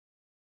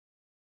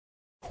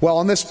Well,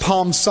 on this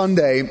Palm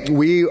Sunday,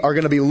 we are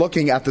going to be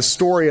looking at the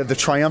story of the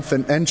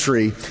triumphant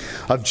entry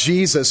of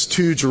Jesus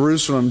to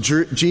Jerusalem.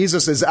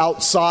 Jesus is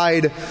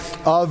outside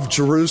of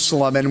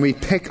Jerusalem, and we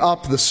pick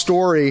up the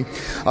story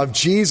of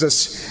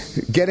Jesus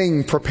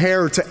getting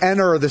prepared to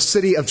enter the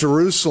city of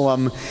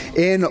Jerusalem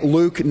in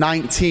Luke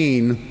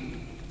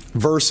 19,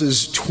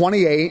 verses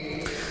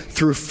 28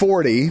 through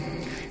 40,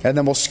 and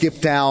then we'll skip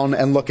down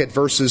and look at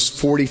verses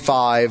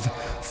 45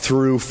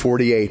 through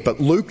 48. But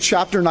Luke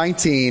chapter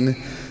 19,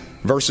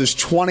 verses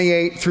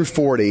 28 through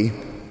 40,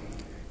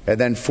 and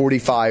then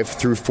 45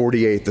 through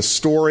 48, the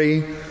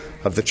story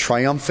of the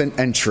triumphant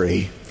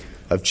entry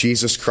of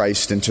Jesus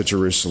Christ into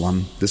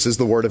Jerusalem. This is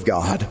the word of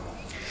God.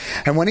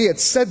 And when he had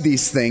said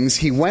these things,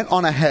 he went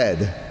on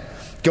ahead,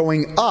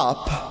 going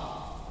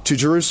up to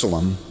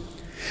Jerusalem.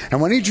 And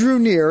when he drew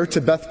near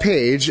to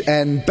Bethphage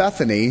and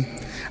Bethany,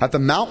 at the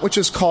mount which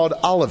is called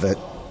Olivet,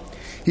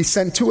 he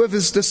sent two of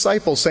his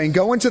disciples, saying,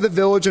 "Go into the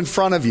village in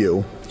front of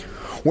you,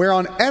 where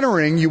on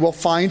entering you will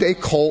find a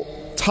colt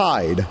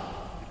tied,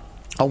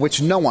 on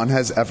which no one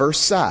has ever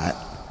sat.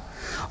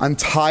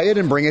 Untie it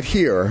and bring it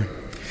here.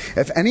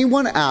 If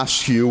anyone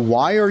asks you,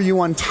 'Why are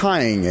you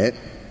untying it?'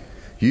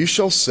 you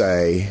shall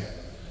say,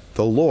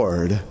 'The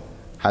Lord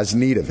has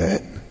need of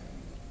it.'"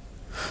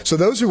 So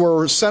those who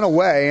were sent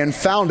away and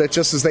found it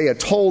just as they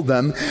had told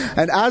them,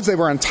 and as they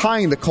were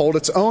untying the colt,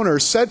 its owner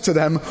said to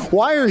them,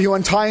 "Why are you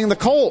untying the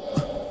colt?"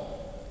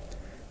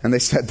 And they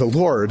said, "The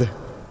Lord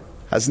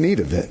has need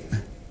of it."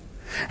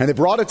 And they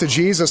brought it to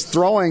Jesus,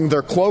 throwing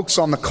their cloaks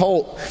on the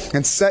colt,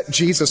 and set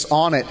Jesus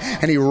on it.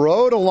 And he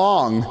rode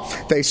along.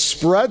 They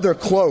spread their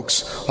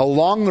cloaks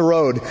along the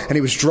road, and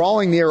he was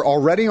drawing near.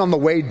 Already on the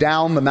way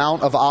down the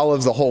Mount of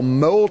Olives, the whole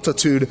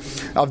multitude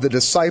of the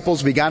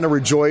disciples began to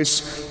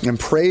rejoice and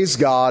praise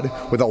God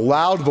with a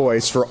loud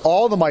voice for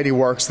all the mighty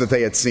works that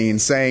they had seen,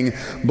 saying,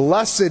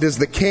 "Blessed is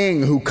the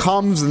King who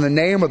comes in the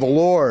name of the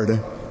Lord.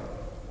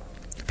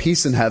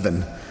 Peace in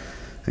heaven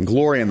and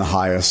glory in the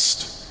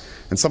highest."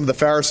 And some of the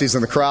Pharisees in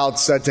the crowd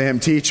said to him,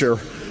 "Teacher,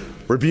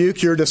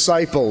 rebuke your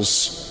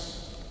disciples."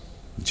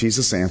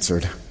 Jesus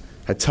answered,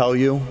 "I tell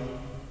you,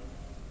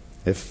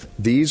 if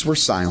these were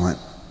silent,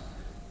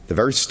 the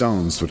very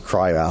stones would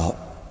cry out."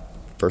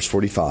 Verse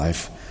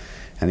 45,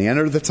 and he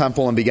entered the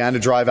temple and began to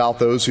drive out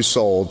those who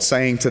sold,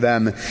 saying to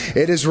them,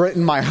 "It is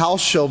written, 'My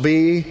house shall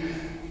be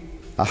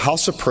a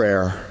house of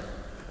prayer,'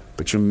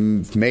 but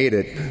you made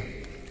it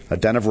a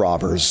den of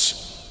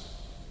robbers."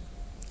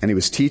 And he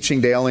was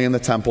teaching daily in the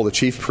temple. The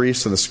chief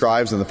priests and the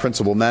scribes and the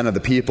principal men of the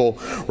people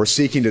were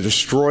seeking to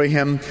destroy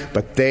him,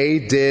 but they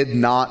did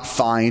not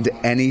find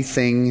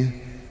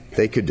anything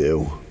they could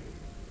do,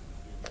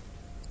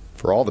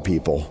 for all the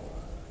people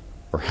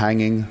were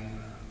hanging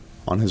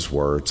on his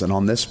words. And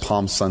on this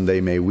Palm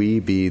Sunday, may we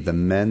be the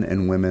men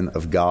and women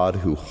of God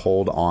who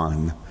hold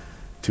on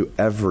to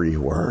every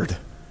word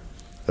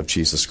of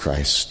Jesus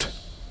Christ.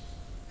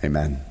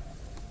 Amen.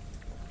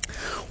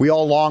 We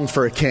all long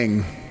for a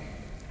king.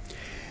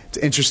 It's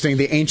interesting,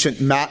 the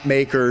ancient map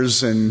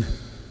makers and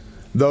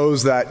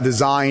those that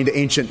designed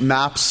ancient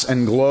maps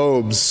and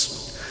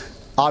globes,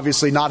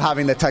 obviously not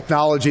having the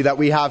technology that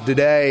we have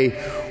today,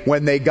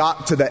 when they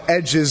got to the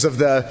edges of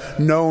the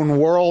known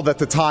world at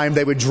the time,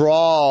 they would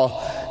draw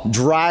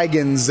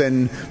dragons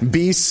and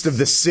beasts of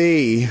the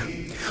sea.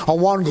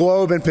 On one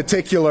globe in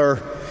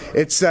particular,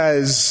 it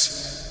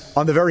says,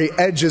 on the very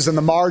edges and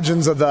the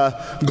margins of the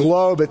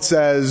globe, it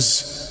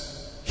says,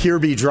 "Here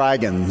be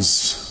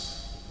dragons."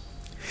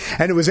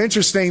 And it was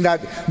interesting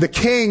that the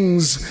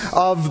kings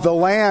of the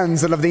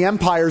lands and of the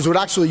empires would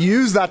actually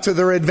use that to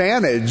their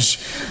advantage.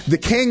 The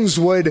kings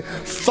would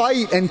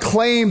fight and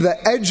claim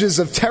the edges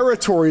of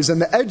territories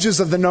and the edges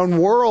of the known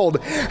world,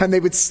 and they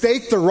would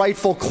stake the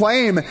rightful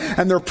claim,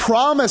 and their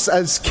promise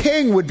as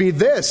king would be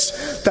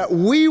this, that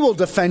we will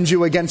defend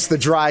you against the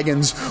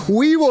dragons,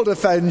 we will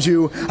defend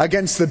you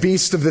against the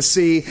beast of the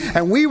sea,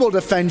 and we will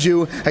defend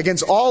you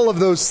against all of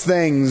those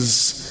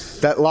things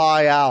that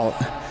lie out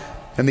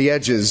in the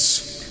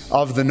edges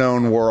of the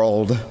known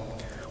world.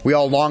 We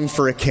all long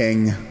for a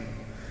king.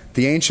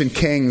 The ancient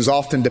kings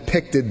often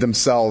depicted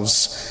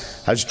themselves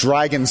as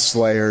dragon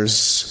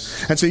slayers.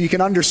 And so you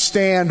can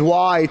understand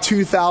why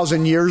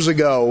 2,000 years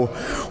ago,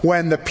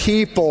 when the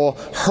people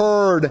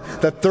heard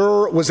that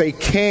there was a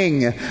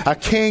king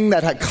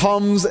that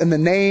comes in the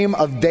name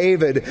of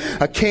David,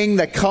 a king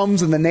that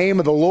comes in the name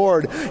of the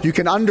Lord, you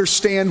can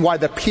understand why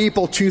the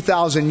people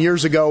 2,000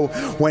 years ago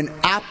went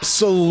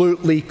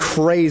absolutely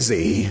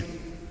crazy.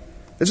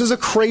 This is a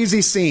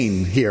crazy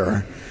scene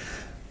here.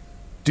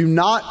 Do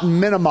not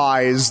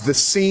minimize the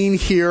scene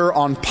here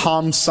on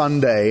Palm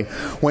Sunday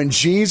when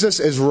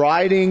Jesus is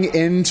riding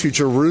into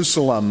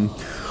Jerusalem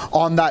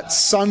on that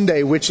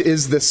Sunday, which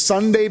is the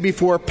Sunday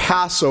before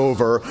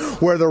Passover,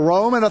 where the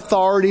Roman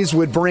authorities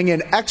would bring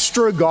in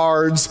extra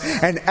guards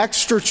and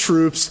extra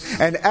troops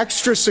and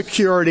extra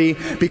security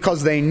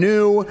because they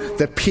knew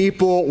the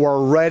people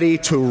were ready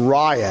to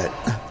riot.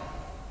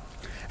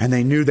 And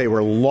they knew they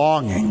were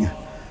longing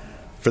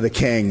for the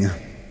king.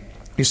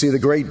 You see, the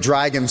great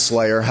dragon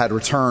slayer had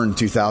returned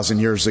 2,000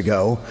 years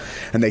ago,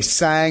 and they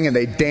sang and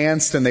they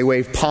danced and they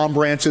waved palm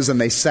branches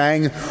and they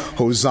sang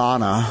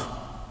Hosanna.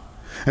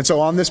 And so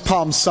on this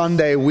Palm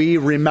Sunday, we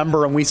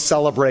remember and we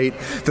celebrate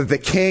that the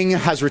King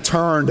has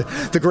returned.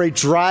 The great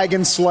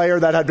dragon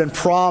slayer that had been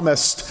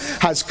promised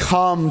has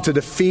come to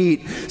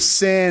defeat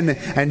sin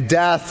and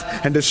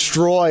death and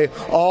destroy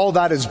all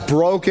that is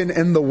broken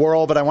in the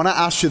world. But I want to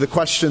ask you the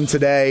question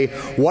today,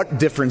 what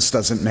difference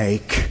does it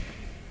make?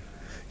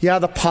 Yeah,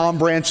 the palm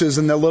branches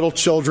and the little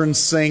children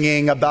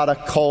singing about a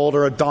colt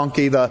or a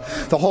donkey, the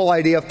whole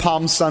idea of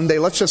Palm Sunday.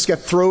 Let's just get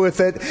through with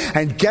it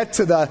and get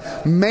to the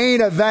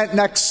main event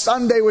next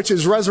Sunday, which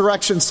is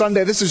Resurrection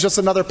Sunday. This is just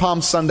another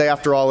Palm Sunday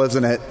after all,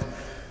 isn't it?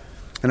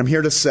 And I'm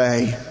here to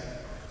say,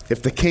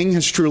 if the King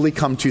has truly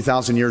come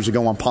 2,000 years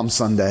ago on Palm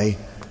Sunday,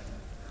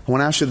 I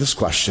want to ask you this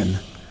question.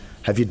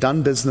 Have you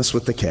done business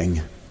with the King?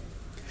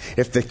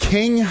 If the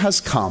King has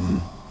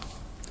come,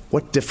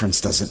 what difference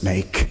does it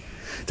make?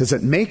 Does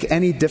it make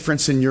any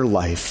difference in your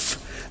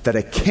life that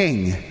a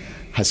King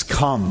has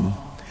come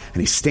and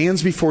he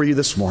stands before you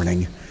this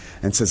morning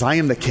and says, I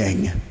am the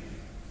King,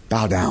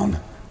 bow down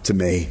to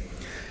me?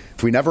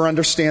 If we never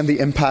understand the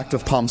impact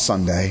of Palm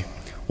Sunday,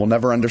 we'll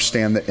never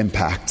understand the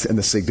impact and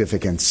the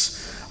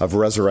significance of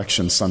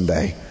Resurrection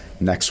Sunday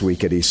next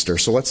week at Easter.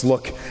 So let's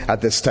look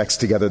at this text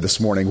together this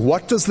morning.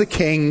 What does the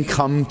King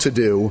come to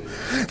do?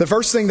 The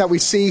first thing that we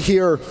see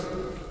here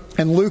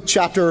in Luke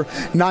chapter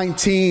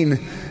 19,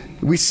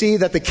 we see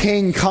that the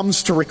King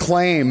comes to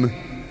reclaim.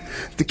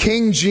 The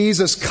King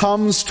Jesus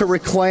comes to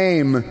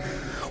reclaim.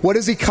 What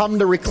does he come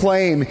to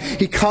reclaim?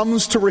 He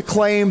comes to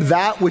reclaim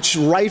that which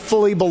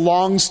rightfully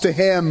belongs to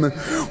him.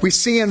 We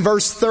see in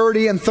verse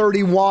 30 and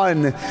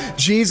 31,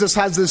 Jesus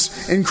has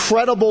this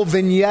incredible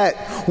vignette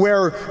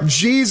where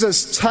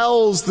Jesus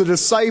tells the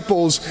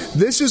disciples,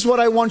 this is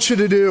what I want you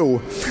to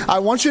do. I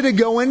want you to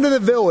go into the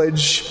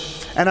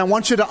village and I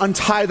want you to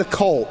untie the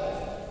colt.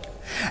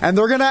 And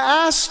they're going to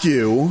ask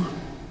you,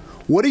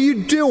 what are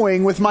you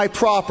doing with my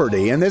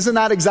property? And isn't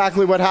that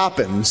exactly what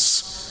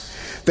happens?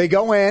 They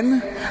go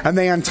in and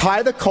they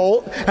untie the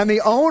colt, and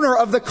the owner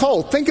of the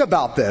colt, think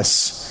about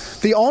this.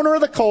 The owner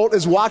of the colt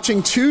is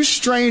watching two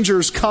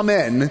strangers come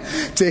in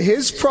to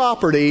his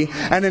property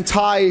and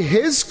untie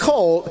his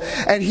colt,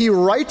 and he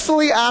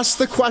rightfully asks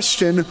the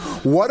question,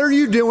 what are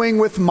you doing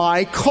with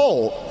my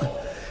colt?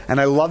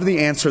 And I love the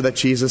answer that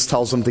Jesus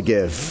tells them to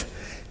give.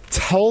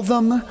 Tell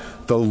them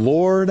the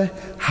Lord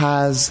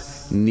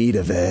has need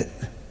of it.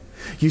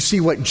 You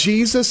see, what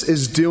Jesus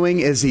is doing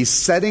is he's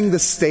setting the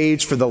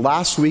stage for the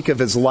last week of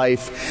his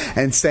life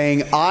and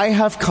saying, I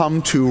have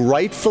come to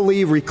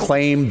rightfully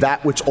reclaim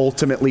that which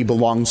ultimately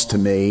belongs to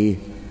me.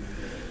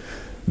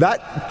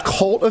 That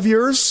colt of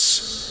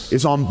yours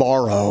is on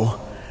borrow,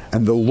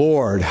 and the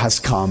Lord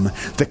has come.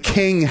 The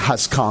King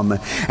has come,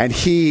 and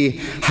he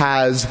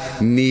has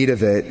need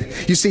of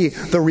it. You see,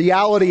 the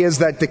reality is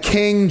that the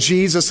King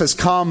Jesus has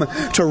come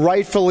to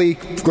rightfully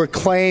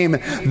reclaim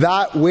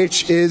that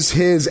which is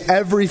his.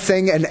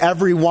 Everything and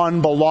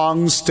everyone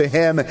belongs to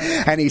him,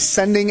 and he's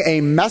sending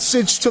a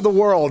message to the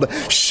world.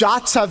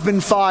 Shots have been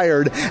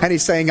fired, and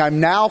he's saying, I'm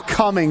now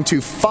coming to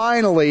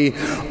finally,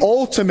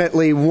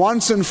 ultimately,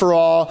 once and for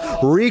all,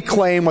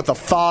 reclaim what the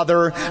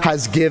Father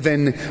has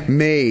given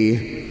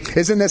me.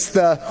 Isn't this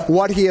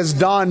what he has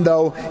done,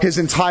 though, his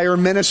entire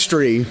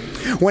ministry?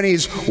 When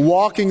he's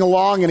walking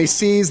along and he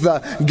sees the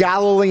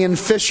Galilean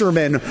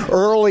fishermen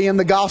early in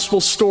the gospel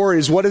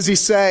stories, what does he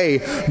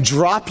say?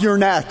 Drop your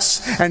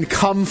nets and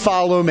come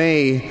follow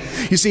me.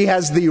 You see, he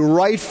has the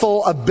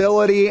rightful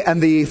ability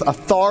and the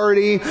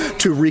authority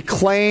to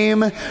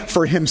reclaim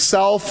for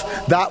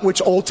himself that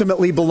which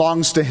ultimately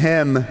belongs to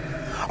him.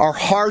 Our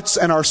hearts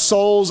and our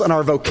souls and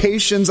our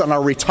vocations and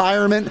our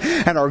retirement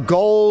and our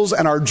goals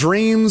and our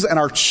dreams and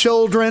our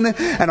children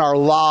and our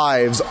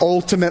lives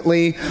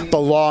ultimately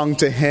belong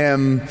to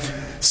him.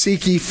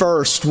 Seek ye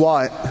first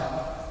what?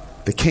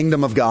 The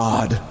kingdom of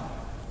God.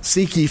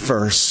 Seek ye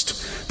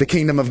first the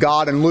kingdom of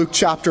God. In Luke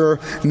chapter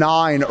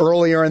 9,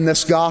 earlier in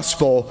this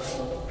gospel,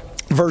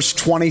 verse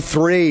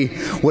 23,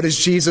 what does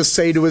Jesus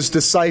say to his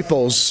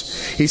disciples?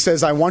 He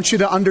says, I want you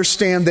to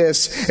understand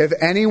this. If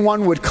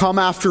anyone would come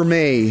after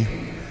me,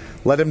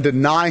 let him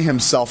deny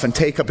himself and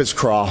take up his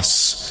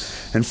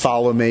cross and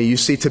follow me. You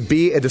see, to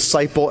be a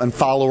disciple and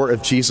follower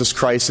of Jesus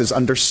Christ is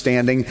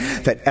understanding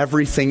that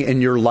everything in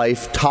your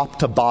life, top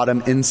to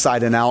bottom,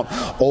 inside and out,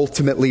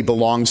 ultimately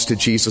belongs to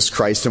Jesus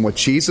Christ. And what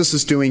Jesus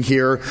is doing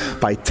here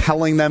by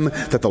telling them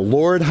that the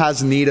Lord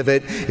has need of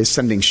it is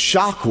sending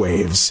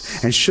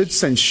shockwaves, and should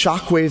send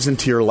shockwaves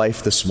into your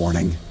life this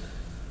morning.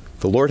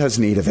 The Lord has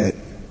need of it.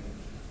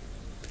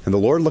 And the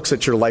Lord looks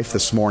at your life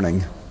this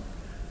morning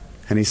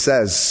and he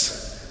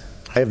says,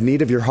 I have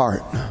need of your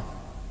heart.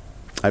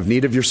 I have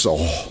need of your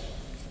soul.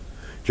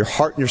 Your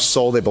heart and your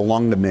soul, they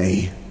belong to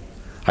me.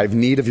 I have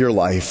need of your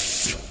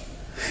life.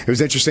 It was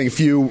interesting, a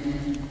few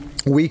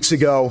Weeks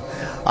ago,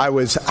 I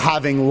was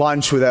having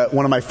lunch with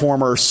one of my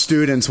former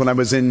students when I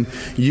was in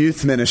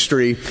youth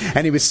ministry,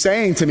 and he was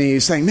saying to me,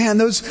 man,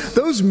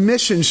 those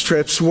missions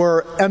trips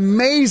were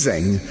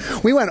amazing.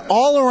 We went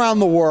all around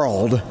the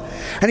world.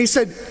 And he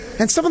said,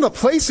 and some of the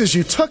places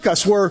you took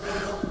us it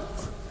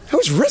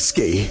was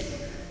risky.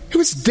 It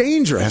was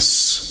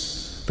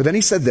dangerous. But then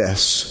he said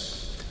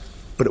this,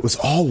 but it was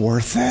all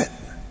worth it.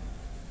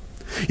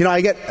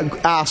 I get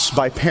asked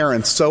by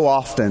parents so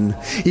often,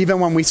 even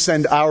when we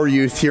send our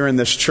youth here in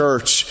this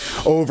church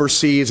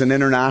overseas and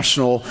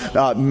international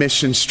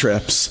missions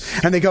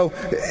trips, and they go,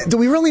 do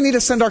we really need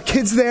to send our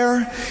kids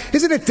there?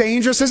 Isn't it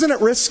dangerous? Isn't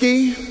it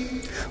risky?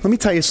 Let me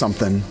tell you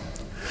something.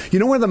 You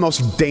know where the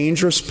most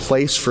dangerous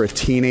place for a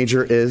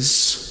teenager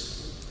is?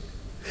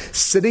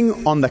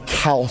 Sitting on the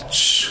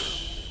couch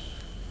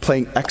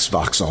playing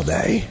Xbox all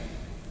day.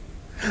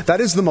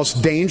 That is the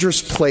most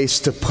dangerous place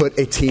to put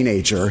a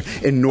teenager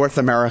in North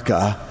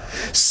America.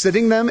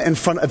 Sitting them in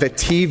front of a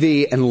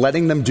TV and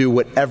letting them do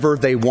whatever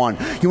they want.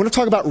 You want to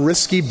talk about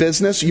risky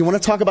business? You want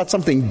to talk about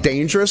something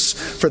dangerous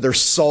for their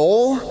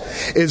soul?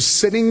 Is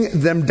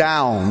sitting them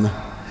down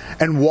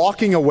and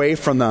walking away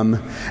from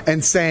them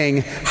and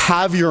saying,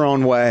 have your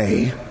own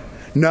way.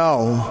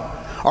 No.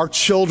 Our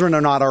children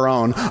are not our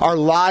own. Our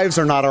lives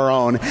are not our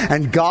own.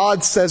 And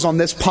God says on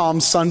this Palm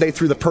Sunday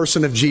through the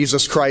person of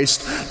Jesus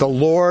Christ, the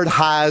Lord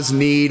has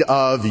need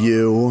of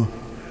you.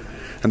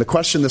 And the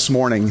question this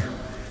morning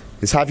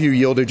is, have you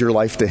yielded your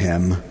life to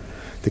Him?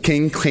 The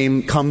King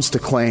comes to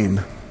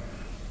claim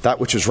that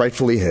which is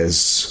rightfully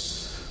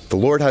His. The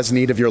Lord has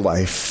need of your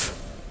life.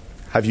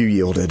 Have you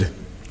yielded?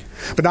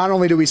 But not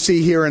only do we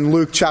see here in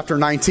Luke chapter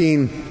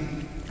 19,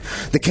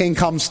 the King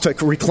comes to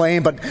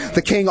reclaim, but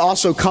the King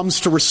also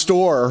comes to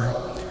restore.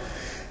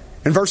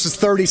 In verses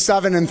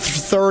 37 and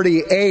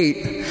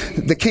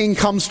 38, the King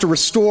comes to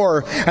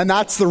restore, and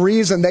that's the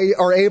reason they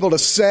are able to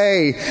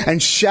say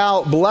and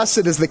shout,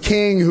 blessed is the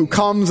King who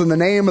comes in the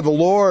name of the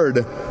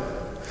Lord.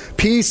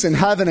 Peace in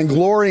heaven and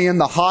glory in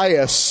the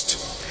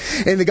highest.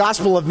 In the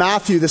Gospel of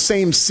Matthew, the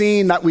same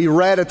scene that we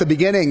read at the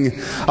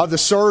beginning of the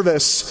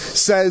service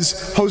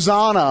says,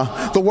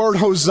 Hosanna. The word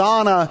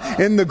Hosanna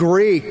in the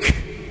Greek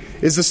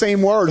is the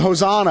same word,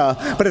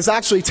 Hosanna, but it's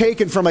actually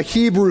taken from a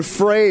Hebrew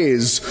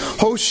phrase,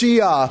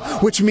 Hoshea,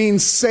 which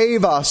means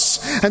save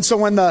us. And so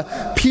when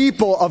the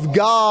people of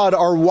God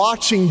are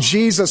watching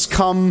Jesus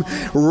come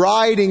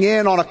riding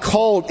in on a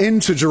colt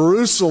into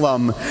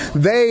Jerusalem,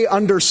 they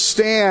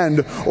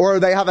understand, or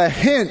they have a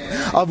hint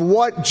of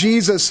what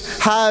Jesus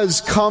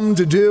has come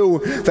to do,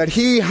 that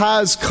He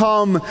has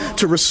come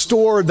to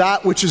restore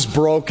that which is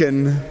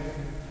broken.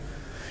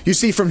 You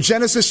see, from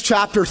Genesis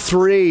chapter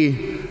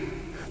 3,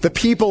 the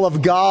people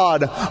of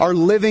God are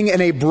living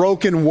in a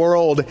broken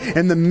world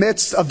in the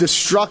midst of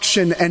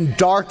destruction and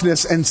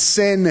darkness and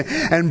sin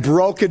and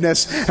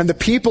brokenness. And the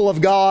people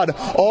of God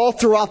all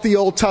throughout the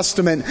Old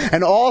Testament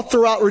and all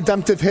throughout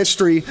redemptive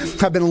history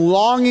have been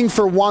longing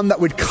for one that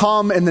would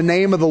come in the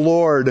name of the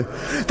Lord,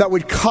 that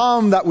would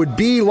come, that would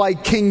be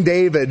like King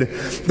David,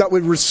 that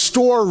would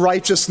restore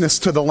righteousness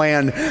to the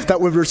land,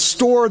 that would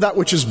restore that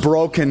which is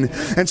broken.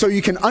 And so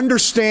you can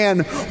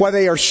understand why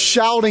they are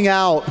shouting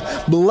out,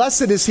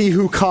 blessed is He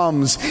who comes.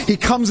 He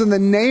comes in the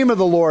name of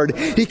the Lord.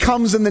 He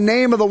comes in the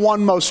name of the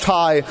One Most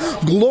High.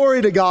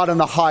 Glory to God in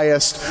the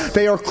highest.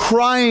 They are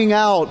crying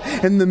out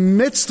in the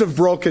midst of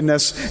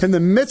brokenness, in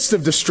the midst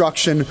of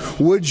destruction,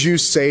 would you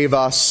save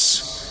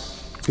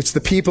us? It's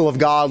the people of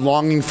God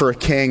longing for a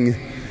king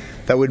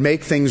that would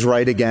make things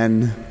right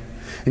again.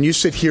 And you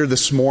sit here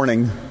this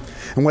morning,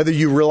 and whether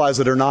you realize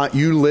it or not,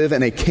 you live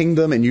in a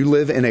kingdom and you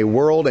live in a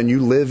world and you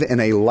live in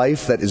a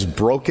life that is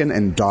broken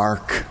and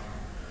dark.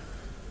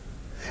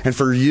 And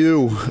for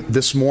you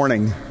this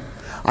morning,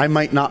 I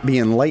might not be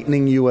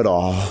enlightening you at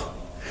all,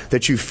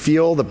 that you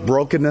feel the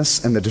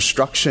brokenness and the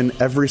destruction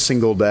every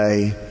single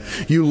day.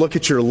 You look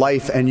at your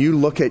life and you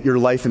look at your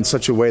life in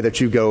such a way that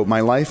you go,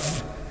 my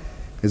life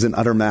is an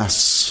utter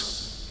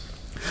mess.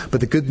 But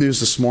the good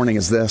news this morning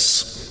is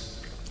this: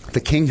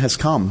 the King has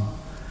come.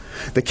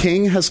 The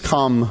King has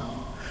come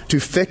to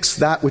fix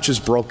that which is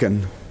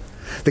broken.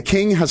 The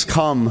King has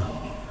come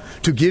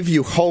to give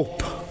you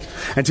hope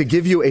and to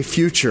give you a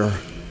future.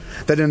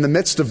 That in the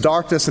midst of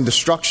darkness and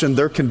destruction,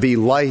 there can be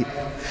light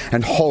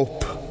and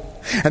hope.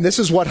 And this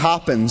is what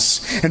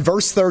happens. In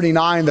verse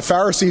 39, the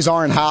Pharisees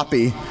aren't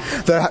happy.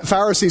 The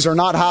Pharisees are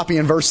not happy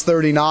in verse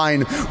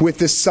 39 with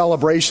this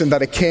celebration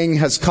that a king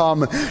has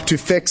come to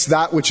fix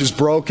that which is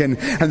broken.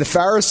 And the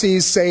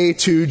Pharisees say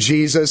to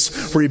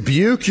Jesus,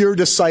 rebuke your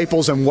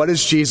disciples. And what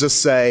does Jesus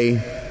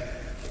say?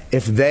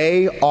 If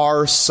they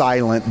are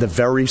silent, the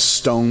very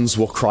stones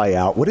will cry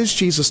out. What is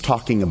Jesus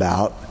talking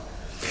about?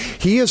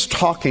 He is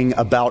talking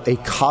about a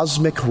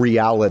cosmic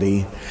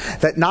reality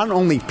that not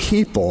only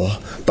people,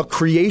 but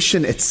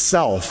creation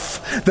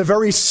itself, the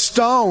very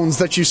stones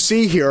that you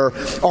see here,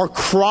 are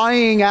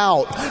crying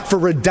out for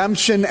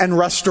redemption and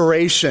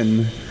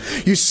restoration.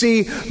 You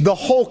see, the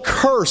whole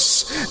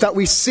curse that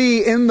we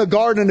see in the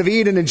Garden of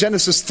Eden in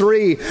Genesis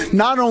 3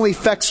 not only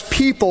affects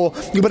people,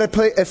 but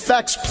it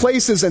affects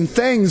places and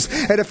things.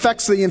 It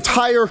affects the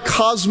entire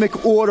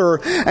cosmic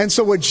order. And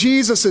so what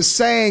Jesus is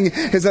saying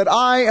is that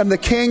I am the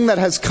king that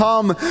has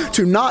come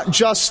to not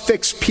just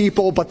fix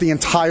people, but the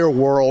entire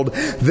world.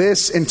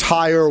 This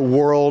entire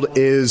world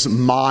is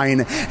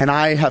mine, and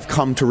I have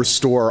come to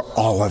restore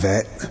all of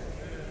it.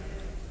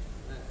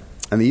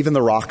 And even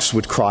the rocks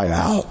would cry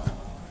out.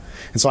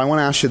 And so I want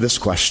to ask you this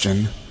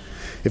question.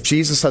 If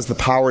Jesus has the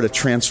power to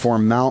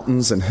transform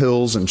mountains and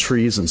hills and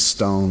trees and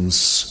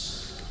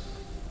stones,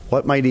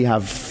 what might he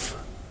have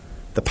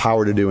the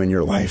power to do in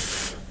your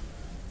life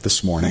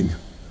this morning?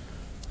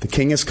 The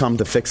king has come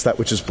to fix that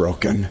which is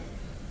broken.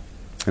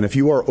 And if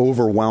you are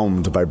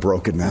overwhelmed by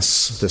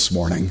brokenness this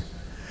morning,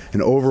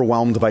 and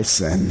overwhelmed by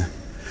sin,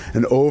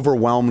 and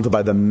overwhelmed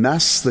by the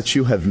mess that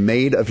you have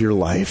made of your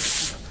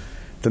life,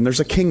 then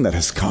there's a king that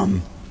has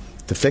come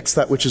to fix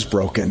that which is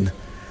broken,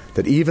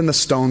 that even the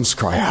stones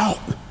cry out,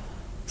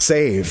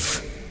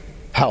 save,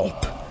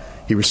 help.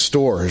 He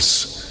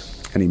restores,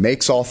 and he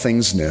makes all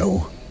things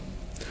new.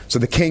 So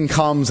the king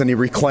comes and he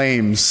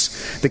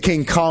reclaims. The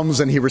king comes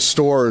and he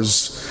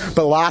restores.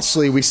 But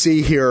lastly, we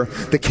see here,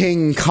 the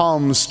king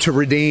comes to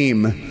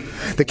redeem.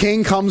 The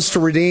king comes to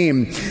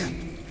redeem.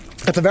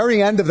 At the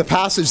very end of the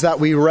passage that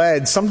we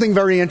read, something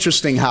very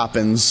interesting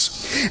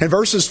happens. In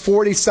verses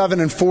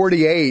 47 and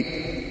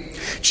 48,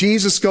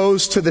 Jesus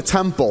goes to the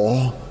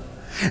temple,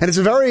 and it's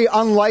a very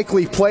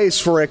unlikely place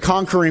for a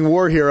conquering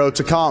war hero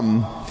to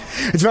come.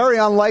 It's a very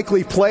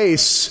unlikely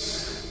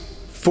place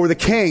for the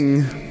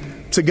king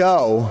to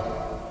go.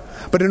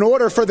 But in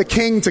order for the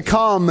king to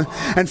come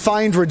and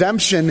find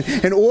redemption,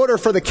 in order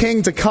for the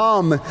king to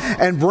come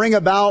and bring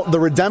about the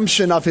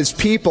redemption of his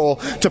people,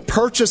 to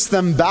purchase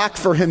them back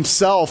for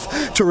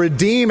himself, to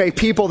redeem a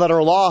people that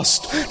are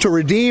lost, to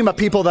redeem a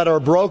people that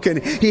are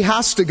broken, he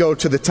has to go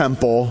to the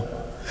temple.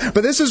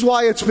 But this is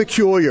why it's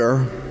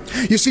peculiar.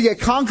 You see, a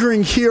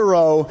conquering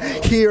hero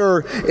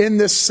here in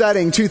this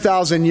setting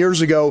 2,000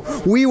 years ago,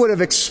 we would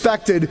have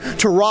expected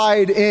to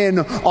ride in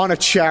on a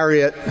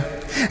chariot.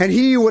 And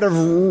he would have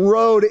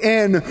rode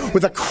in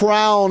with a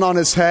crown on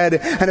his head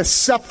and a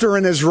scepter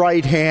in his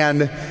right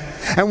hand.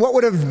 And what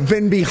would have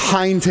been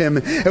behind him?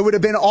 It would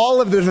have been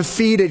all of the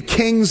defeated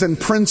kings and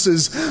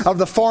princes of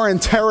the foreign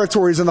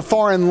territories and the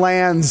foreign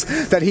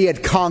lands that he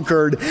had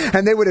conquered.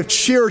 And they would have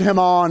cheered him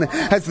on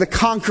as the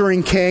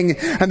conquering king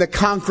and the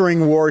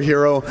conquering war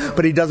hero.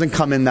 But he doesn't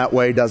come in that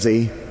way, does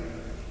he?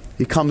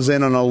 He comes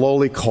in on a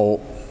lowly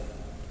colt,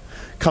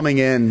 coming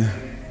in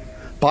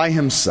by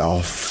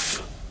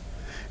himself.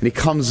 And he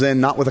comes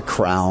in not with a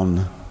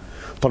crown,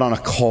 but on a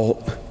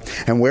colt.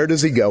 And where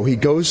does he go? He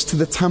goes to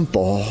the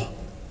temple.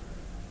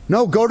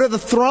 No, go to the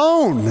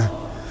throne.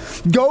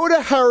 Go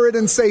to Herod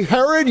and say,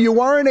 Herod, you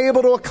weren't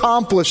able to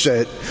accomplish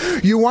it.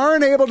 You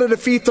weren't able to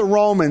defeat the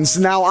Romans.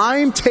 Now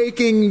I'm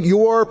taking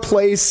your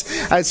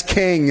place as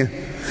king.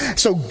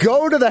 So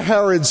go to the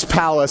Herod's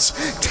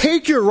palace.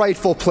 Take your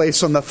rightful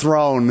place on the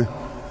throne.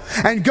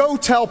 And go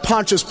tell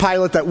Pontius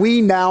Pilate that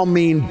we now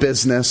mean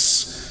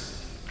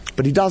business.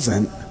 But he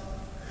doesn't.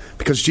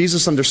 Because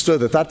Jesus understood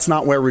that that's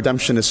not where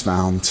redemption is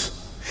found.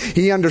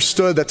 He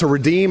understood that to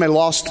redeem a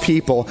lost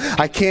people,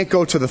 I can't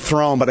go to the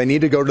throne, but I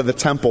need to go to the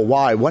temple.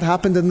 Why? What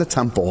happened in the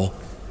temple?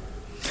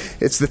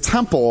 It's the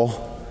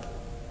temple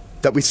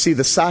that we see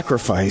the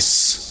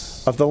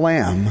sacrifice of the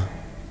Lamb.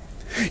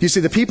 You see,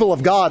 the people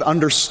of God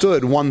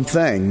understood one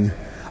thing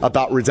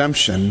about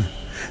redemption,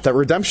 that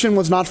redemption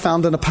was not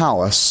found in a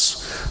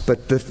palace,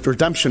 but the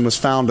redemption was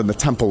found in the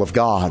temple of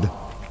God.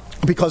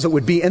 Because it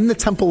would be in the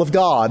temple of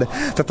God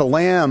that the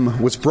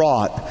lamb was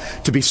brought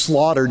to be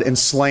slaughtered and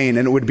slain.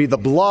 And it would be the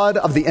blood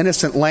of the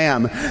innocent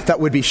lamb that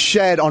would be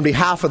shed on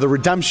behalf of the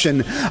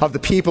redemption of the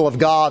people of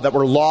God that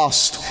were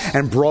lost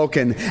and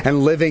broken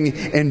and living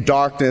in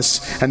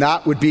darkness. And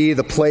that would be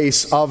the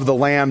place of the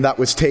lamb that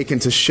was taken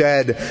to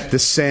shed the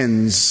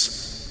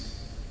sins,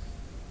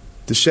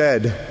 to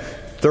shed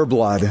their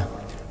blood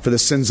for the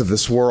sins of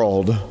this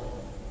world.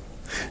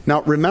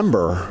 Now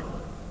remember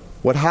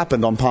what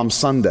happened on Palm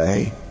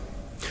Sunday.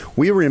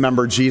 We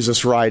remember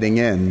Jesus riding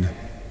in.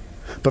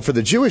 But for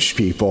the Jewish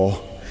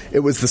people, it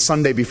was the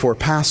Sunday before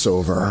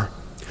Passover.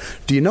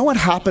 Do you know what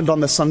happened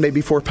on the Sunday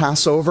before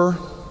Passover?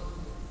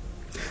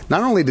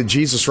 Not only did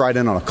Jesus ride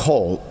in on a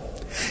colt,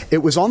 it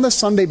was on the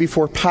Sunday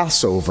before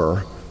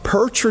Passover,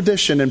 per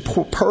tradition and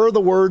per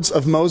the words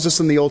of Moses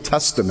in the Old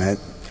Testament,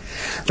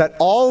 that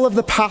all of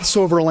the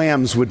Passover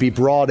lambs would be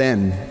brought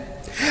in.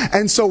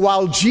 And so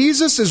while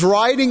Jesus is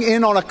riding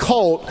in on a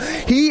colt,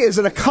 he is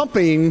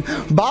accompanied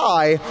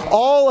by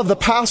all of the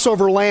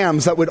Passover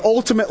lambs that would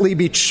ultimately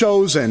be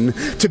chosen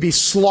to be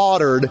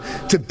slaughtered,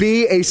 to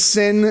be a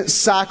sin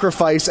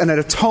sacrifice and an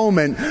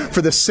atonement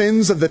for the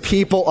sins of the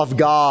people of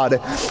God.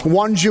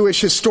 One Jewish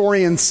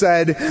historian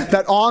said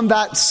that on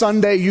that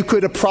Sunday you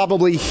could have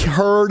probably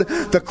heard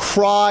the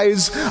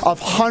cries of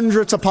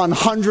hundreds upon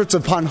hundreds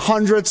upon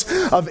hundreds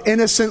of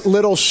innocent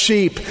little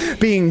sheep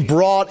being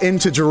brought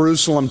into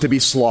Jerusalem to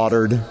be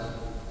slaughtered.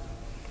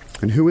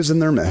 And who is in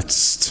their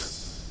midst?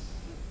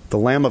 The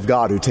Lamb of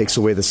God who takes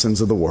away the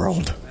sins of the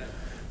world,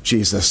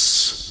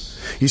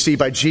 Jesus. You see,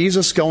 by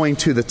Jesus going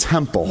to the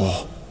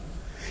temple,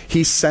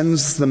 he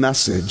sends the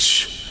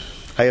message,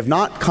 I have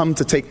not come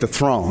to take the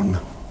throne.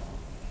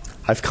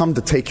 I've come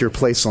to take your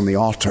place on the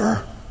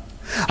altar.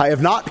 I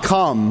have not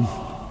come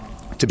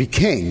to be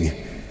king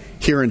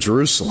here in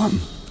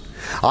Jerusalem.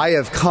 I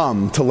have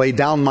come to lay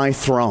down my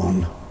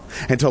throne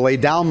and to lay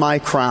down my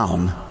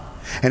crown.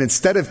 And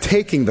instead of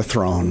taking the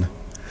throne,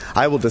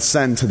 I will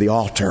descend to the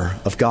altar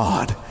of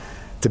God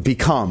to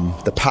become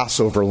the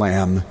Passover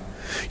lamb.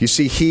 You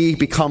see, he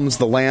becomes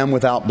the lamb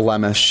without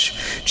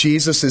blemish.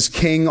 Jesus is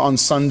king on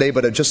Sunday,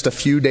 but just a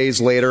few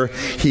days later,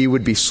 he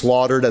would be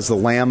slaughtered as the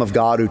Lamb of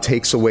God who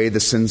takes away the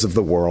sins of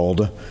the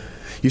world.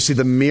 You see,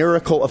 the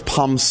miracle of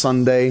Palm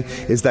Sunday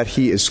is that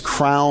he is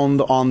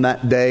crowned on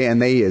that day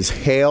and he is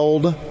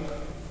hailed.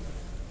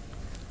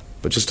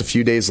 But just a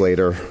few days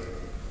later,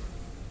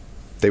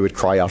 they would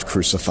cry out,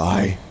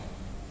 crucify.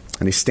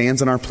 And he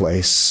stands in our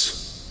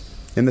place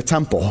in the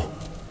temple,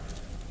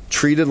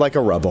 treated like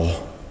a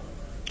rebel,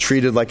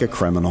 treated like a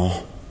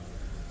criminal.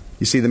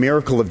 You see, the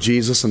miracle of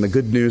Jesus and the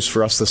good news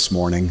for us this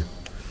morning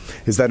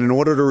is that in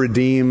order to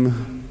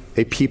redeem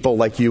a people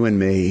like you and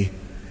me,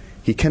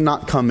 he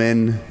cannot come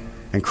in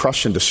and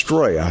crush and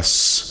destroy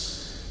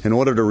us. In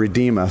order to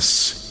redeem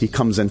us, he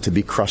comes in to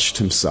be crushed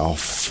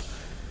himself.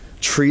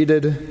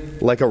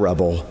 Treated like a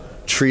rebel,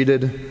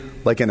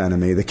 treated like an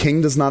enemy. The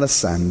king does not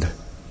ascend,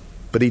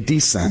 but he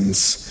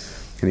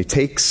descends, and he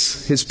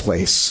takes his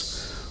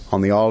place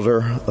on the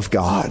altar of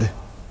God.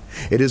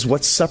 It is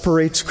what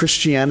separates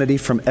Christianity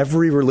from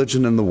every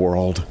religion in the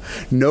world.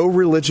 No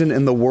religion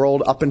in the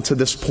world up until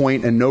this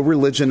point, and no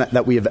religion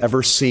that we have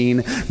ever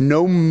seen,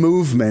 no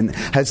movement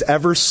has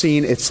ever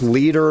seen its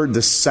leader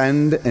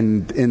descend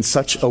in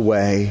such a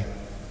way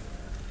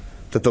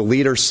that the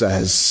leader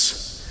says,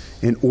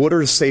 in order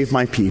to save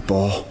my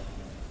people,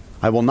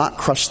 I will not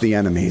crush the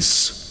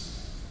enemies,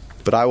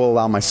 but I will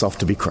allow myself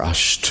to be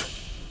crushed,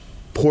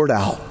 poured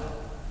out,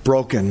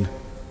 broken,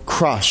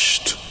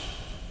 crushed,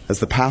 as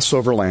the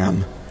Passover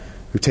lamb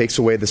who takes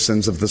away the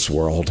sins of this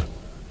world.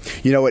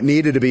 You know, it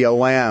needed to be a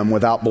lamb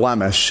without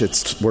blemish,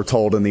 we're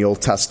told in the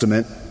Old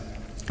Testament.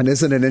 And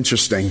isn't it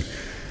interesting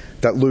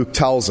that Luke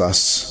tells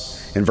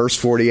us in verse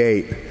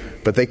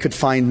 48, but they could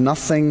find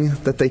nothing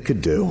that they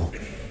could do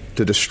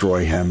to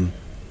destroy him.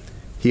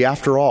 He,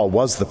 after all,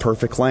 was the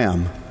perfect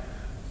lamb,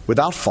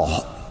 without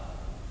fault,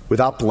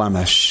 without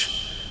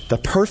blemish. The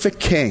perfect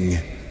king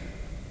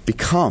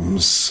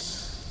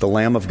becomes the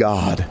Lamb of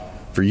God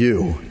for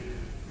you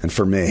and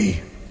for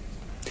me.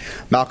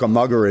 Malcolm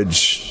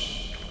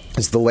Muggeridge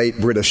is the late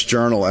British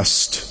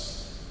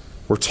journalist.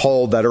 We're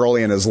told that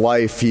early in his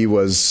life he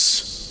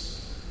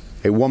was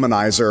a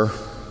womanizer,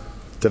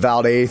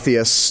 devout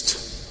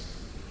atheist.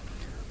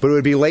 But it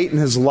would be late in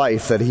his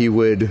life that he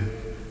would,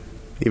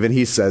 even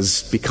he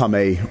says, become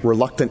a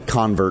reluctant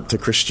convert to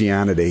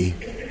Christianity.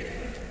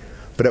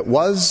 But it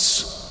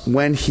was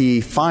when he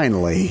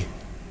finally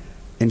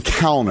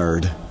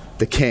encountered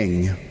the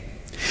King.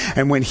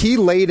 And when he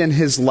late in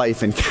his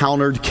life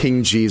encountered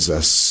King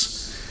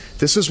Jesus,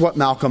 this is what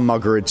Malcolm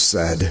Muggeridge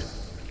said.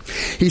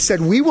 He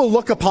said, we will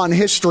look upon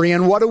history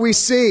and what do we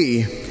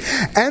see?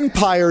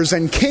 Empires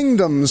and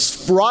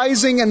kingdoms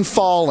rising and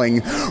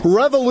falling,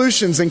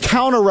 revolutions and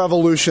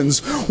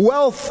counter-revolutions,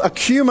 wealth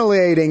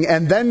accumulating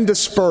and then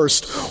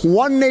dispersed,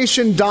 one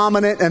nation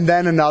dominant and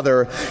then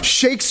another.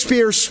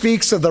 Shakespeare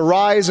speaks of the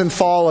rise and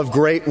fall of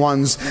great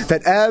ones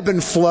that ebb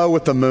and flow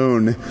with the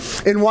moon.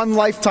 In one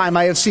lifetime,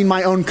 I have seen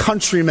my own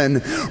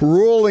countrymen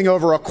ruling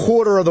over a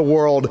quarter of the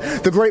world,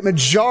 the great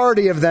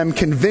majority of them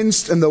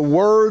convinced in the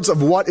words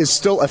of what is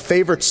still a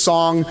favorite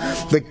song,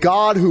 that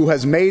God who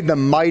has made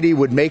them mighty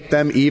would make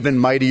them even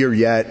mightier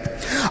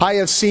yet. I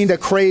have seen a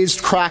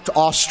crazed, cracked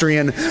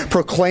Austrian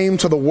proclaim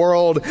to the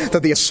world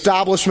that the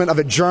establishment of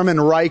a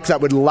German Reich that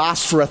would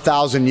last for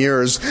 1,000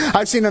 years.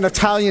 I've seen an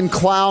Italian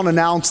clown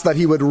announce that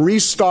he would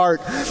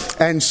restart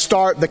and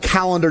start the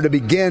calendar to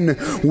begin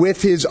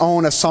with his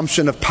own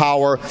assumption of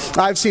power.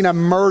 I've seen a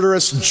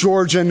murderous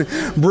Georgian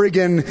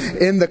brigand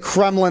in the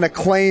Kremlin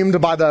acclaimed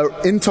by the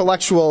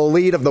intellectual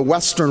elite of the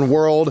Western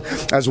world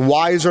as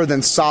wiser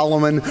than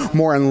Solomon,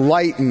 more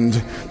enlightened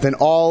than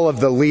all of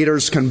the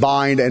leaders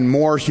combined, and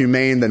more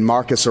humane than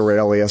Marcus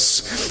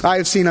Aurelius. I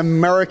have seen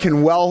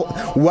American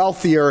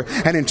wealthier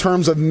and in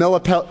terms of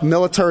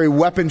military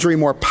weaponry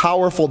more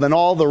powerful than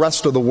all the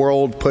rest of the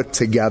world put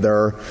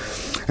together.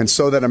 And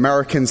so that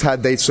Americans,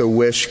 had they so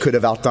wished, could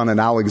have outdone an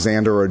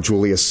Alexander or a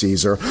Julius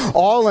Caesar.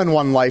 All in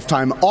one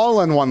lifetime,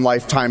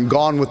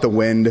 gone with the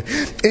wind.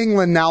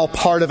 England now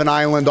part of an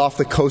island off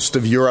the coast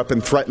of Europe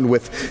and threatened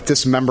with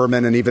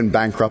dismemberment and even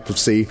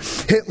bankruptcy.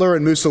 Hitler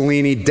and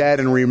Mussolini dead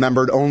and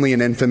remembered only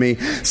in infamy.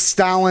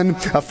 Stalin,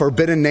 a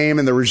forbidden name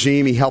in the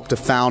regime he helped to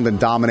found and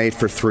dominate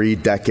for 3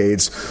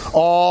 decades.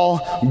 All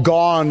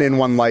gone in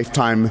one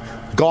lifetime,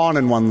 gone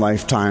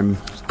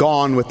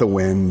with the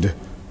wind.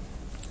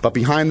 But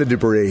behind the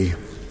debris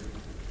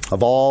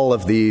of all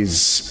of these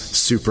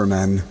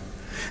supermen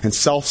and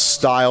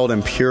self-styled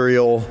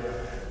imperial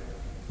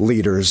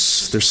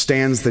leaders. There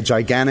stands the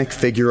gigantic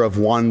figure of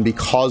one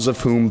because of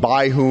whom,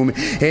 by whom,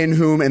 in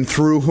whom, and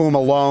through whom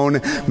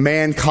alone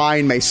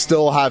mankind may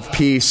still have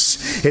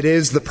peace. It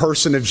is the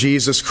person of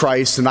Jesus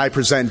Christ, and I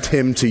present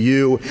him to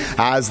you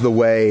as the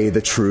way,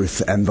 the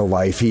truth, and the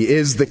life. He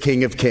is the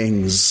King of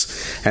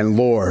kings and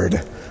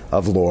Lord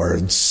of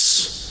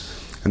lords.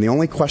 And the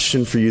only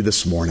question for you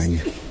this morning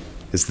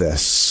is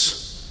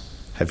this: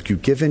 have you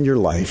given your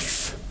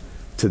life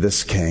to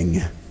this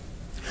King?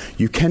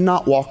 You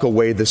cannot walk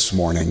away this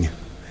morning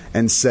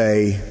and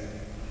say,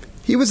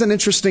 he was an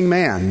interesting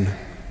man.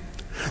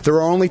 There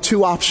are only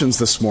two options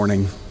this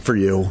morning for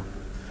you.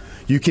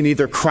 You can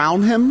either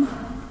crown him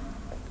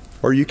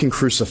or you can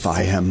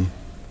crucify him.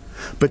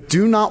 But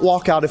do not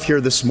walk out of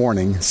here this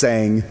morning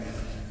saying,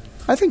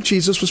 I think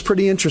Jesus was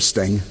pretty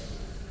interesting,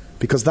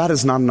 because that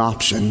is not an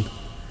option.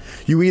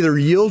 You either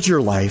yield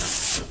your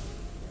life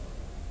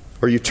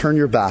or you turn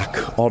your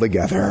back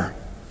altogether.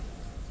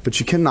 But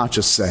you cannot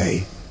just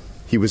say,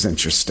 he was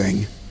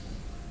interesting.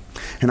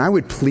 And I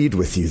would plead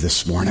with you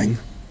this morning,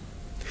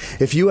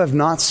 if you have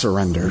not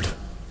surrendered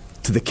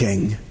to the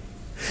King,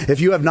 if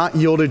you have not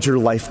yielded your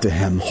life to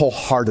him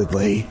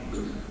wholeheartedly,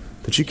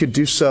 that you could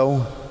do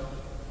so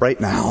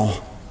right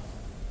now.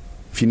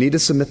 If you need to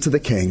submit to the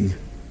King,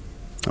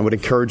 I would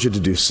encourage you to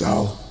do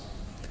so.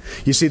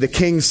 You see, the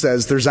King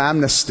says there's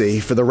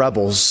amnesty for the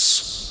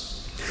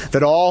rebels,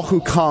 that all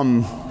who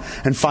come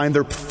and find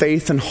their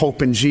faith and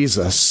hope in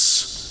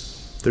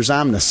Jesus, there's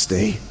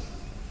amnesty.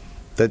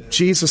 That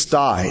Jesus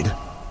died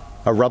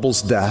a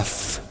rebel's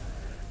death,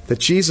 that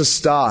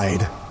Jesus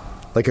died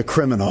like a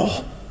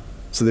criminal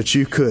so that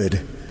you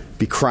could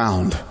be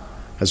crowned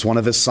as one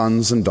of his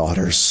sons and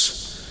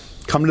daughters.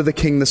 Come to the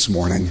King this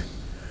morning.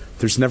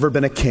 There's never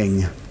been a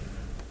king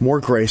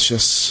more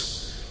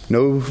gracious,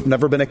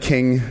 never been a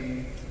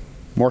king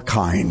more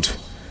kind.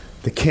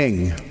 The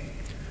King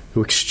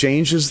who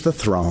exchanges the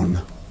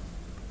throne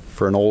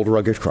for an old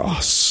rugged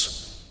cross.